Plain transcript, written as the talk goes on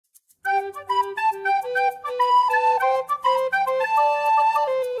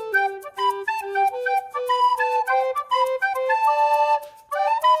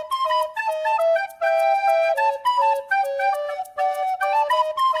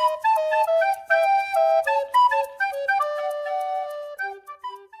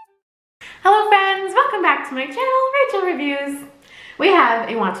Hello friends, welcome back to my channel, Rachel Reviews. We have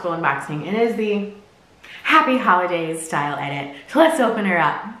a Wantable unboxing. It is the Happy Holidays style edit. So let's open her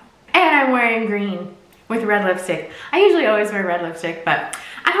up. And I'm wearing green with red lipstick. I usually always wear red lipstick, but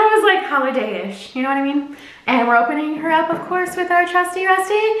I thought it was like holiday-ish, you know what I mean? And we're opening her up, of course, with our trusty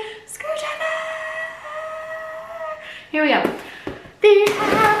rusty screwdriver. Here we go. The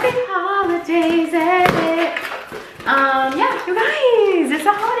Happy Holidays edit. Yeah, you guys, it's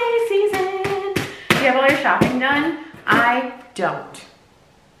a holiday season. Do you have all your shopping done? I don't.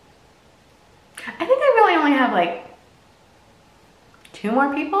 I think I really only have like 2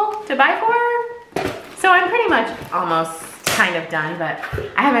 more people to buy for. So I'm pretty much almost kind of done, but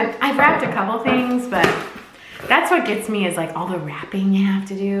I've wrapped a couple things, but that's what gets me is like all the wrapping you have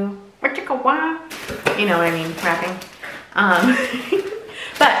to do. You know what I mean, wrapping.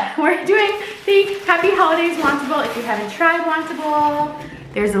 But we're doing the Happy Holidays Wantable. If you haven't tried Wantable,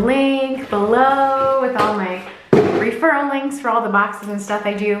 there's a link below with all my referral links for all the boxes and stuff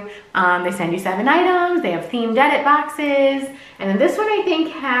I do. They send you 7 items. They have themed edit boxes. And then this one I think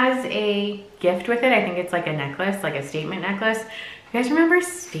has a gift with it. I think it's like a necklace, like a statement necklace. You guys remember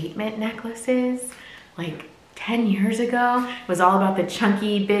statement necklaces? Like 10 years ago, it was all about the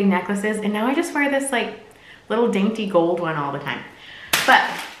chunky big necklaces. And now I just wear this like little dainty gold one all the time. But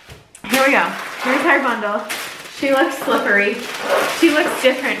here we go. Here's our bundle. She looks slippery. She looks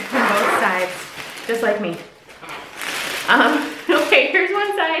different from both sides, just like me. Okay, here's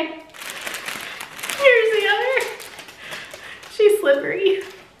one side. Here's the other. She's slippery.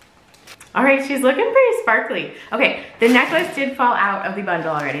 All right, she's looking pretty sparkly. Okay, the necklace did fall out of the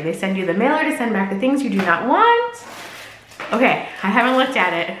bundle already. They send you the mailer to send back the things you do not want. Okay, I haven't looked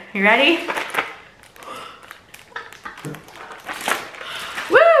at it. You ready?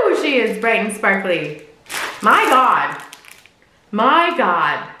 She is bright and sparkly. My God. My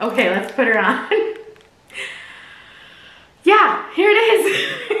God. Okay, let's put her on. Yeah, here it is.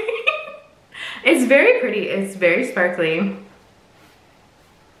 It's very pretty. It's very sparkly.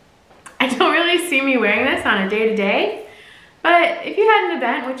 I don't really see me wearing this on a day-to-day, but if you had an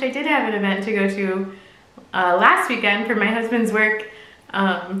event, which I did have an event to go to last weekend for my husband's work,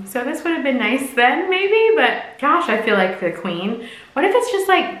 so this would have been nice then maybe, but gosh, I feel like the queen. What if it's just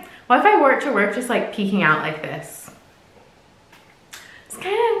like, what if I wore it to work just like peeking out like this? It's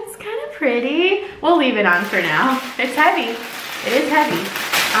kind of pretty. We'll leave it on for now. It's heavy. It is heavy.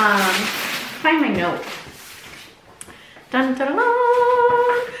 Find my note. Dun, dun, dun,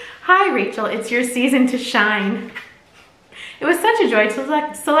 dun. Hi Rachel, it's your season to shine. It was such a joy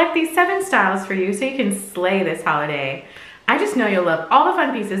to select these 7 styles for you so you can slay this holiday. I just know you'll love all the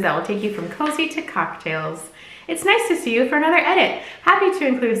fun pieces that will take you from cozy to cocktails. It's nice to see you for another edit. Happy to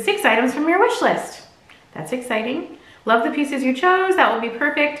include 6 items from your wish list. That's exciting. Love the pieces you chose. That will be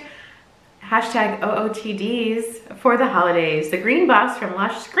perfect. Hashtag OOTDs for the holidays. The green blouse from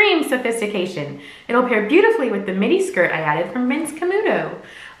Lush screams sophistication. It'll pair beautifully with the midi skirt I added from Mince Camuto.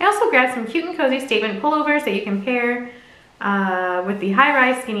 I also grabbed some cute and cozy statement pullovers that you can pair with the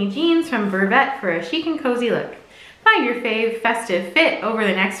high-rise skinny jeans from Vervet for a chic and cozy look. Find your fave festive fit over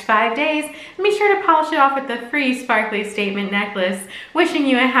the next 5 days and be sure to polish it off with the free sparkly statement necklace. Wishing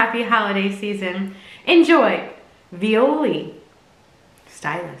you a happy holiday season. Enjoy. Violi,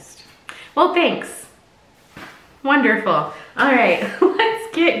 stylist. Well, thanks. Wonderful. All right,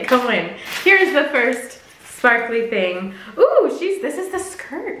 let's get going. Here's the first sparkly thing. Ooh, this is the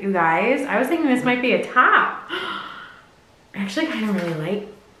skirt, you guys. I was thinking this might be a top. I actually kind of really like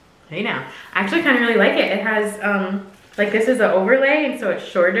Hey now, I actually kind of really like it. It has, like this is an overlay and so it's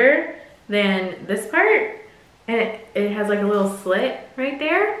shorter than this part. And it has like a little slit right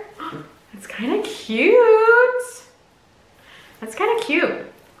there. It's kind of cute. That's kind of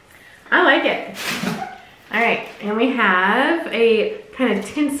cute. I like it. All right, and we have a kind of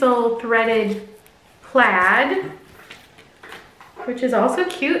tinsel threaded plaid, which is also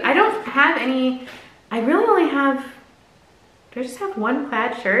cute. I don't have any, I really only have, do I just have one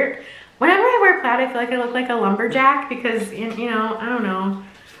plaid shirt? Whenever I wear plaid, I feel like I look like a lumberjack because, you know, I don't know.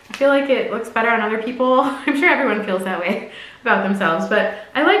 I feel like it looks better on other people. I'm sure everyone feels that way about themselves, but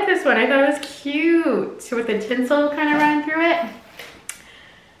I like this one. I thought it was cute with the tinsel kind of running through it.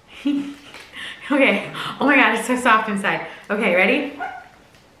 Okay, oh my God, it's so soft inside. Okay, ready?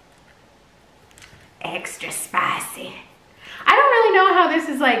 Extra spicy. I don't really know how this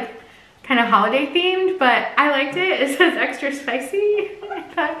is like kind of holiday themed, but I liked it. It says extra spicy. I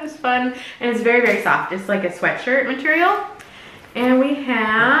thought it was fun. And it's very, very soft. It's like a sweatshirt material. And we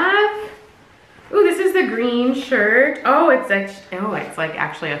have, ooh, this is the green shirt. Oh, it's like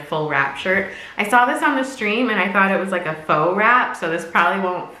actually a full wrap shirt. I saw this on the stream and I thought it was like a faux wrap, so this probably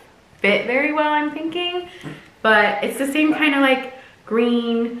won't fit very well, I'm thinking. But it's the same kind of like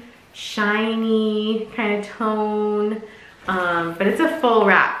green, shiny kind of tone. But it's a full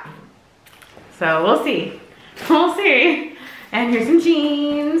wrap. So we'll see. We'll see. And here's some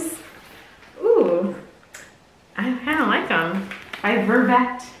jeans. Ooh, I kind of like them. By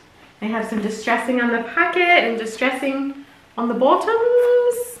Vervet. They have some distressing on the pocket and distressing on the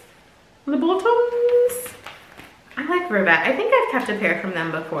bottoms. On the bottoms. I like Vervet. I think I've kept a pair from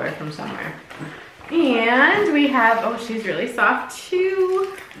them before from somewhere. And we have, oh, she's really soft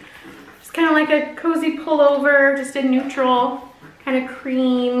too. It's kind of like a cozy pullover, just a neutral kind of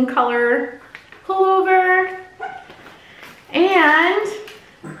cream color pullover. And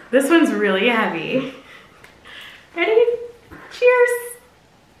this one's really heavy. Ready? Cheers.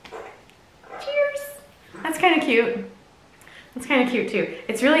 Cheers. That's kind of cute. That's kind of cute too.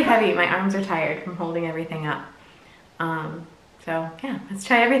 It's really heavy. My arms are tired from holding everything up. So yeah, let's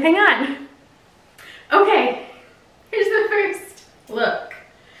try everything on. Okay, here's the first look.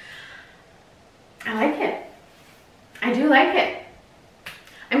 I like it. I do like it.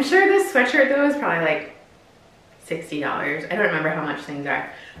 I'm sure this sweatshirt though is probably like $60. I don't remember how much things are.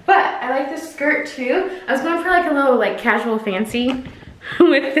 But I like this skirt too. I was going for like a little like casual fancy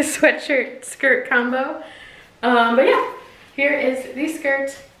with the sweatshirt skirt combo. But yeah, here is the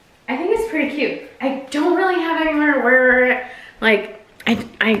skirt. I think it's pretty cute. I don't really have anywhere to wear it. Like,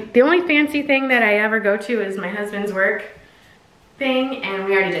 the only fancy thing that I ever go to is my husband's work thing, and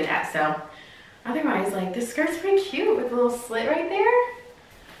we already did that, so. Otherwise, like, this skirt's pretty cute with a little slit right there.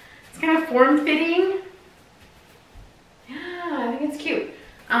 It's kind of form-fitting. Yeah, I think it's cute.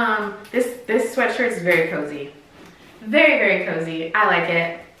 This sweatshirt is very cozy. Very, very cozy. I like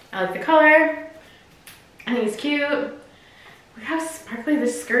it. I like the color. I think it's cute. Look how sparkly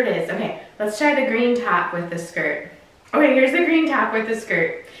this skirt is. Okay, let's try the green top with the skirt. Okay, here's the green top with the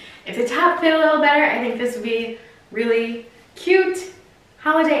skirt. If the top fit a little better, I think this would be really cute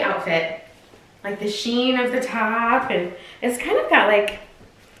holiday outfit. Like the sheen of the top, and it's kind of got like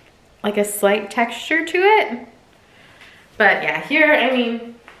a slight texture to it. But yeah, here, I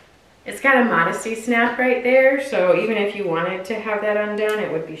mean, it's got a modesty snap right there, so even if you wanted to have that undone,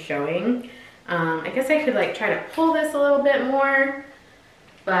 it would be showing. I guess I could like try to pull this a little bit more,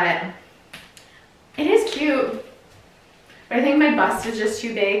 but it is cute. But I think my bust is just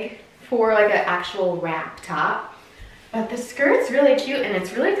too big for like an actual wrap top. But the skirt's really cute and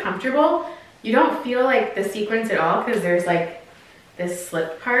it's really comfortable. You don't feel like the sequins at all because there's like this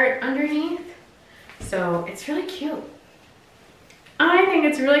slip part underneath. So it's really cute. I think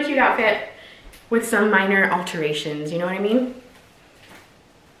it's a really cute outfit with some minor alterations, you know what I mean?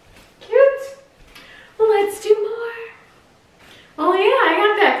 Cute. Let's do more. Oh yeah, I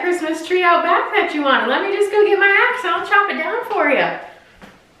got that Christmas tree out back that you wanted. Let me just go get my axe and I'll chop it down for you.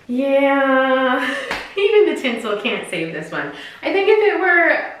 Yeah, even the tinsel can't save this one. I think if it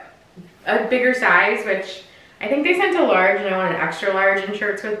were a bigger size, which I think they sent a large and I wanted extra large in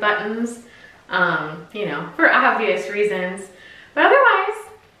shirts with buttons, you know, for obvious reasons. But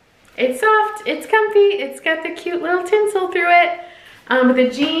otherwise, it's soft, it's comfy, it's got the cute little tinsel through it. The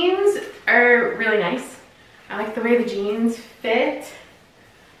jeans are really nice. I like the way the jeans fit.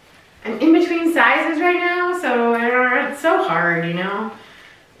 I'm in between sizes right now, so it's so hard, you know?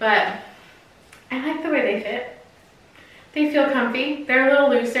 But I like the way they fit. They feel comfy. They're a little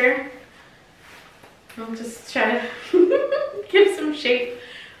looser. I'll just try to give some shape.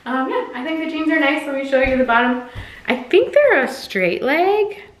 Yeah, I think the jeans are nice. Let me show you the bottom. I think they're a straight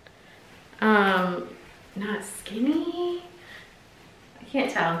leg. Not skinny. I can't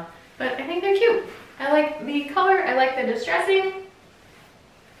tell, but I think they're cute. I like the color, I like the distressing.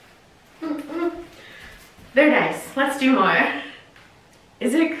 They're nice. Let's do more.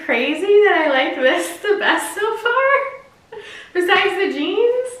 Is it crazy that I like this the best so far? Besides the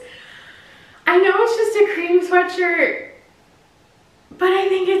jeans? I know it's just a cream sweatshirt, but I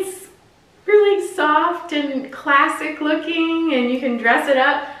think it's really soft and classic looking and you can dress it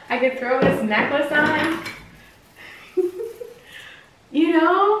up. I could throw this necklace on. You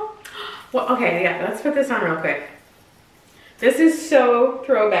know? Well, okay, yeah, let's put this on real quick. This is so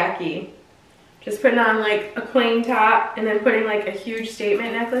throwbacky. Just putting on like a plain top and then putting like a huge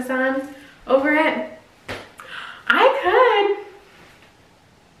statement necklace on over it. I could.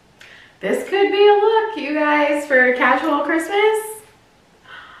 This could be a look, you guys, for casual Christmas.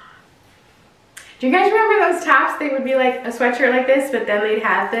 Do you guys remember those tops? They would be like a sweatshirt like this, but then they'd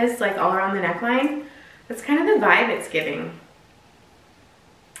have this like all around the neckline. That's kind of the vibe it's giving.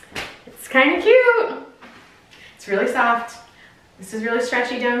 It's kind of cute. It's really soft. This is really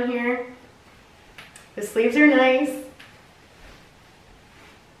stretchy down here. The sleeves are nice.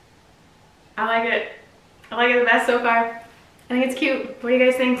 I like it. I like it the best so far. I think it's cute. What do you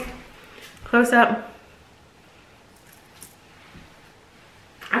guys think? Close up.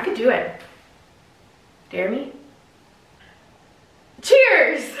 I could do it. Dare me?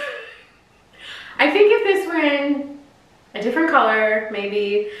 Cheers! I think if this were in a different color,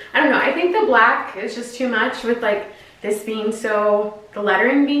 maybe, I don't know, I think the black is just too much with like this being so, the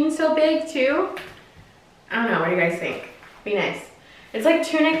lettering being so big too. I don't know, what do you guys think? Be nice. It's like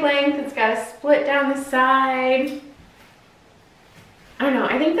tunic length, it's got a split down the side. I don't know,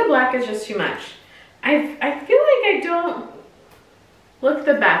 I think the black is just too much. I feel like I don't look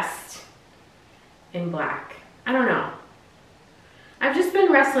the best in black. I don't know. I've just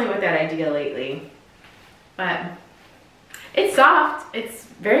been wrestling with that idea lately. But it's soft, it's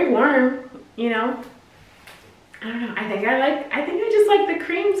very warm, you know. I don't know, I think I just like the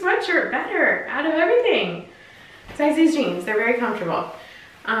cream sweatshirt better out of everything. Besides these jeans, they're very comfortable.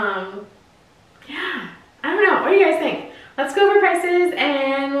 Yeah, I don't know, what do you guys think? Let's go over prices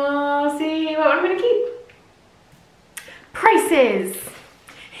and we'll see what I'm gonna keep. Prices,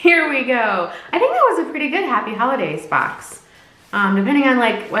 here we go. I think that was a pretty good Happy Holidays box. Depending on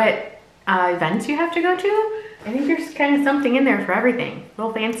like what events you have to go to, I think there's kind of something in there for everything. A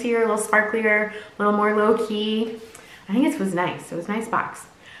little fancier, a little sparklier, a little more low key. I think it was nice. It was a nice box.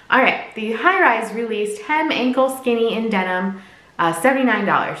 All right, the high rise released hem ankle skinny in denim,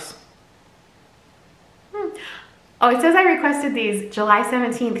 $79. Oh, it says I requested these July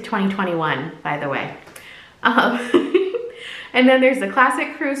 17th, 2021, by the way. And then there's the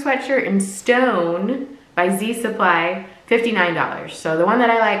classic crew sweatshirt in stone by Z Supply, $59. So the one that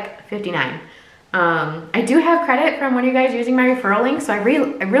I like, $59. I do have credit from one of you guys using my referral link, so I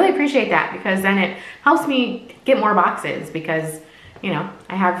really appreciate that, because then it helps me get more boxes, because you know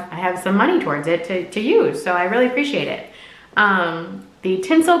I have some money towards it to use, so I really appreciate it. The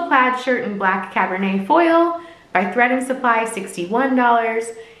tinsel plaid shirt in black Cabernet foil by Thread and Supply,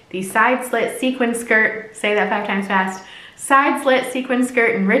 $61. The side slit sequin skirt, say that 5 times fast, side slit sequin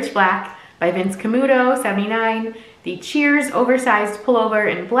skirt in rich black by Vince Camuto, $79. The Cheers oversized pullover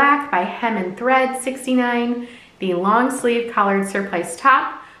in black by Hem and Thread, $69. The long sleeve collared surplice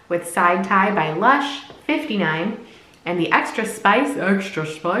top with side tie by Lush, $59. And the extra spicy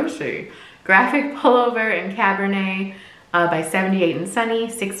graphic pullover in Cabernet by 78 and Sunny,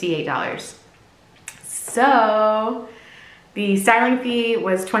 $68. So the styling fee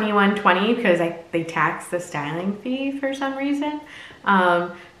was $21.20 because they tax the styling fee for some reason.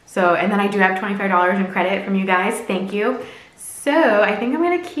 And then I do have $25 in credit from you guys. Thank you. So I think I'm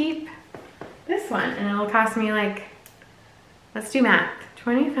gonna keep this one, and it'll cost me like, let's do math.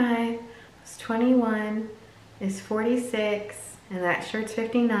 25 plus 21 is 46, and that shirt's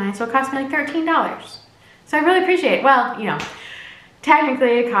 59. So it cost me like $13. So I really appreciate it. Well, you know,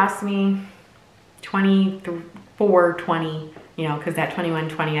 technically it cost me $24.20, you know, because that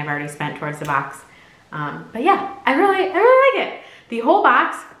 $21.20 I've already spent towards the box. But yeah, I really like it. The whole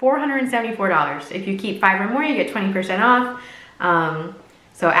box, $474. If you keep 5 or more, you get 20% off.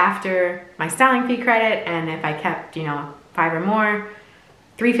 So after my styling fee credit, and if I kept, you know, 5 or more,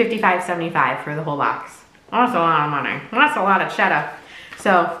 $355.75 for the whole box. That's a lot of money. That's a lot of cheddar.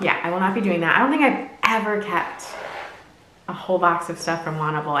 So yeah, I will not be doing that. I don't think I've ever kept a whole box of stuff from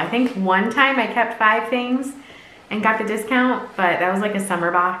Wantable. I think one time I kept 5 things and got the discount, but that was like a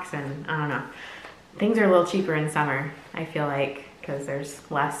summer box, and I don't know. Things are a little cheaper in summer, I feel like, because there's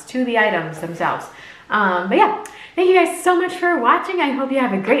less to the items themselves. But yeah, thank you guys so much for watching. I hope you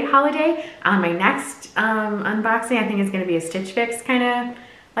have a great holiday. My next unboxing, I think, is going to be a Stitch Fix kind of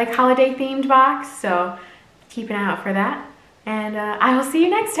like holiday themed box, so keep an eye out for that. And I will see you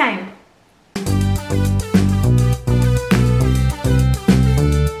next time.